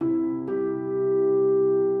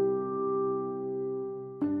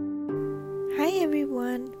Hi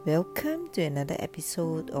everyone, welcome to another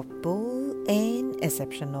episode of Bold and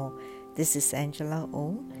Exceptional. This is Angela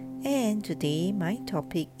O, and today my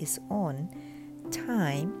topic is on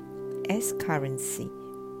time as currency.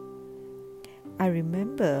 I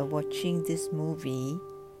remember watching this movie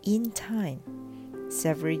In Time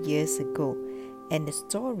several years ago, and the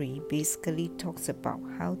story basically talks about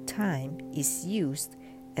how time is used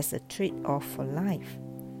as a trade-off for life.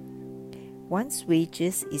 One's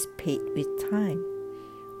wages is paid with time.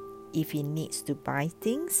 If he needs to buy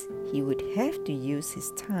things, he would have to use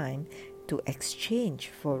his time to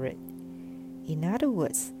exchange for it. In other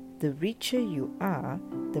words, the richer you are,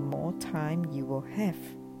 the more time you will have.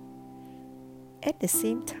 At the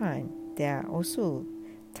same time, there are also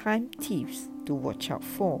time thieves to watch out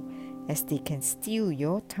for, as they can steal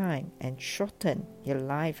your time and shorten your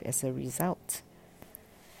life as a result.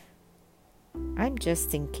 I'm just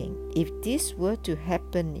thinking, if this were to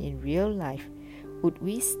happen in real life, would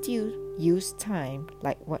we still use time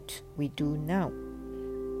like what we do now?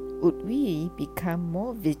 Would we become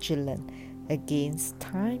more vigilant against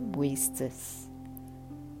time wasters?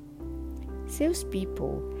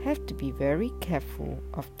 Salespeople have to be very careful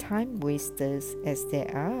of time wasters, as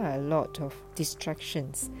there are a lot of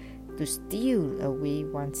distractions to steal away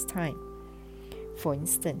one's time. For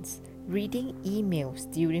instance, reading emails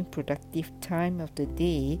during productive time of the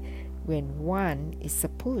day when one is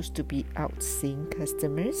supposed to be out seeing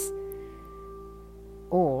customers,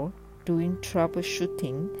 or doing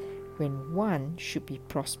troubleshooting when one should be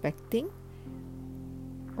prospecting,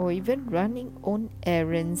 or even running on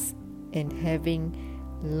errands and having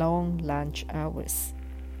long lunch hours.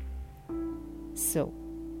 So,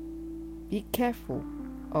 be careful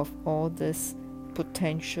of all these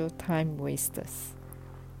potential time wasters.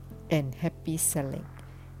 And happy selling.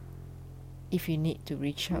 If you need to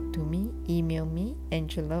reach out to me, email me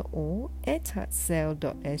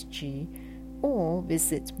angelao@heartsell.sg or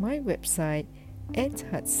visit my website at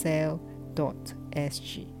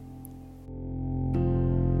heartsell.sg.